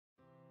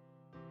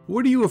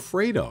What are you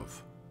afraid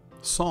of?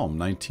 Psalm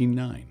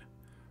 19:9.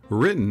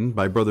 Written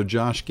by Brother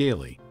Josh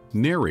Gailey.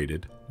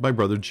 Narrated by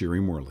Brother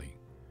Jerry Morley.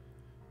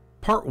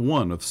 Part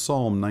 1 of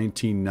Psalm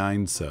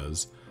 19:9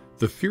 says,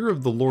 "The fear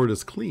of the Lord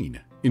is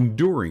clean,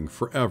 enduring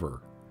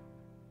forever."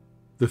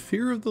 The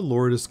fear of the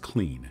Lord is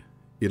clean.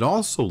 It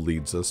also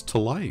leads us to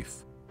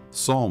life.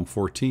 Psalm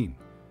 14.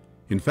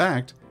 In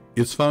fact,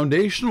 it's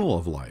foundational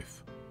of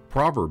life.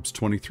 Proverbs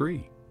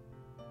 23.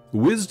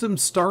 Wisdom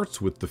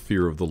starts with the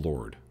fear of the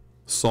Lord.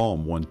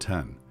 Psalm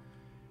 110.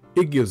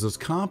 It gives us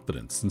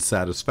confidence and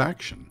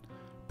satisfaction.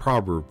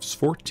 Proverbs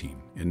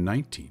 14 and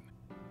 19.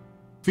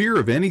 Fear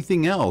of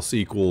anything else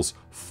equals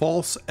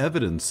false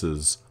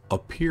evidences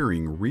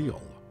appearing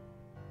real.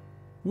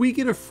 We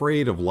get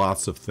afraid of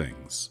lots of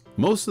things.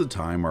 Most of the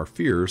time, our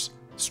fears,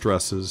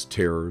 stresses,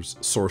 terrors,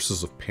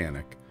 sources of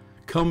panic,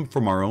 come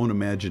from our own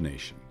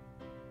imagination.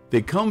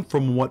 They come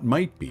from what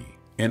might be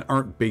and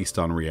aren't based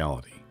on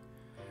reality.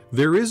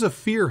 There is a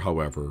fear,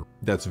 however,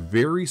 that's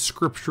very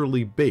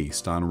scripturally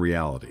based on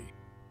reality.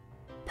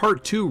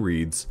 Part 2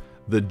 reads,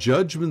 "The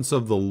judgments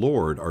of the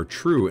Lord are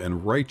true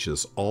and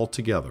righteous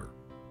altogether."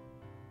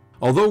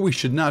 Although we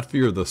should not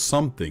fear the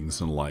some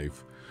things in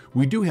life,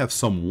 we do have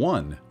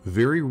someone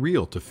very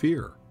real to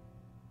fear.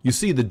 You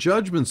see, the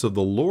judgments of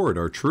the Lord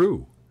are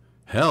true.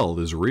 Hell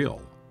is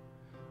real.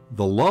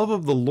 The love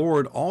of the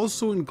Lord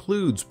also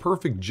includes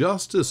perfect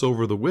justice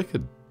over the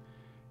wicked.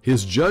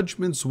 His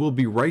judgments will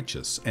be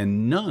righteous,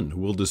 and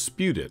none will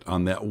dispute it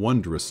on that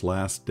wondrous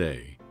last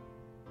day.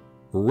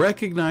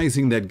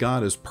 Recognizing that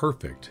God is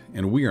perfect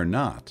and we are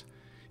not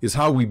is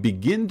how we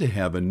begin to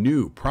have a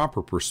new,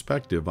 proper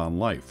perspective on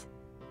life.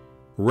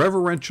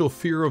 Reverential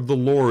fear of the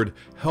Lord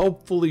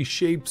helpfully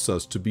shapes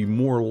us to be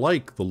more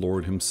like the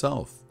Lord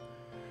Himself.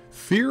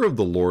 Fear of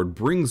the Lord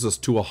brings us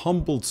to a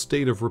humbled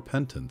state of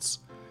repentance.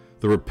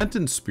 The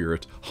repentant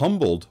spirit,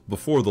 humbled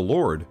before the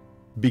Lord,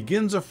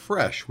 begins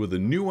afresh with a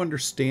new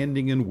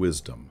understanding and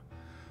wisdom.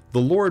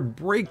 The Lord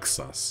breaks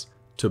us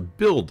to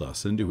build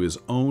us into His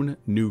own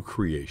new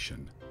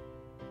creation.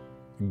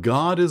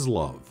 God is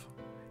love,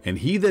 and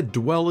he that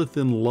dwelleth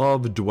in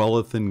love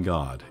dwelleth in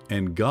God,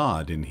 and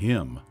God in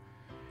him.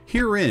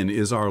 Herein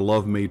is our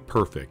love made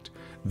perfect,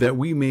 that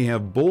we may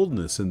have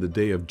boldness in the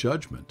day of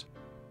judgment.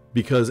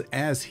 Because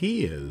as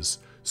He is,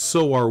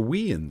 so are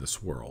we in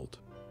this world.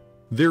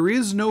 There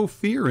is no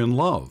fear in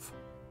love,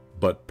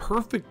 but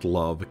perfect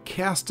love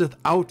casteth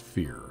out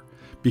fear,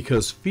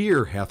 because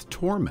fear hath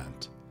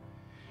torment.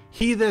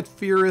 He that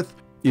feareth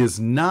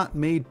is not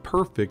made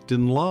perfect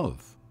in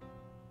love.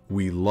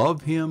 We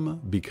love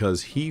Him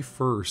because He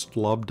first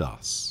loved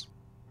us.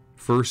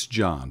 1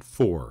 John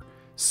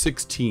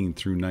 4:16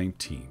 through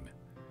 19.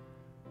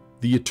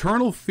 The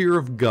eternal fear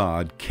of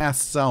God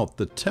casts out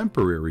the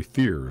temporary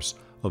fears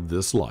of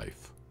this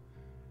life.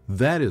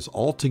 That is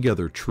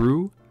altogether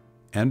true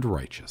and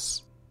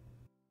righteous.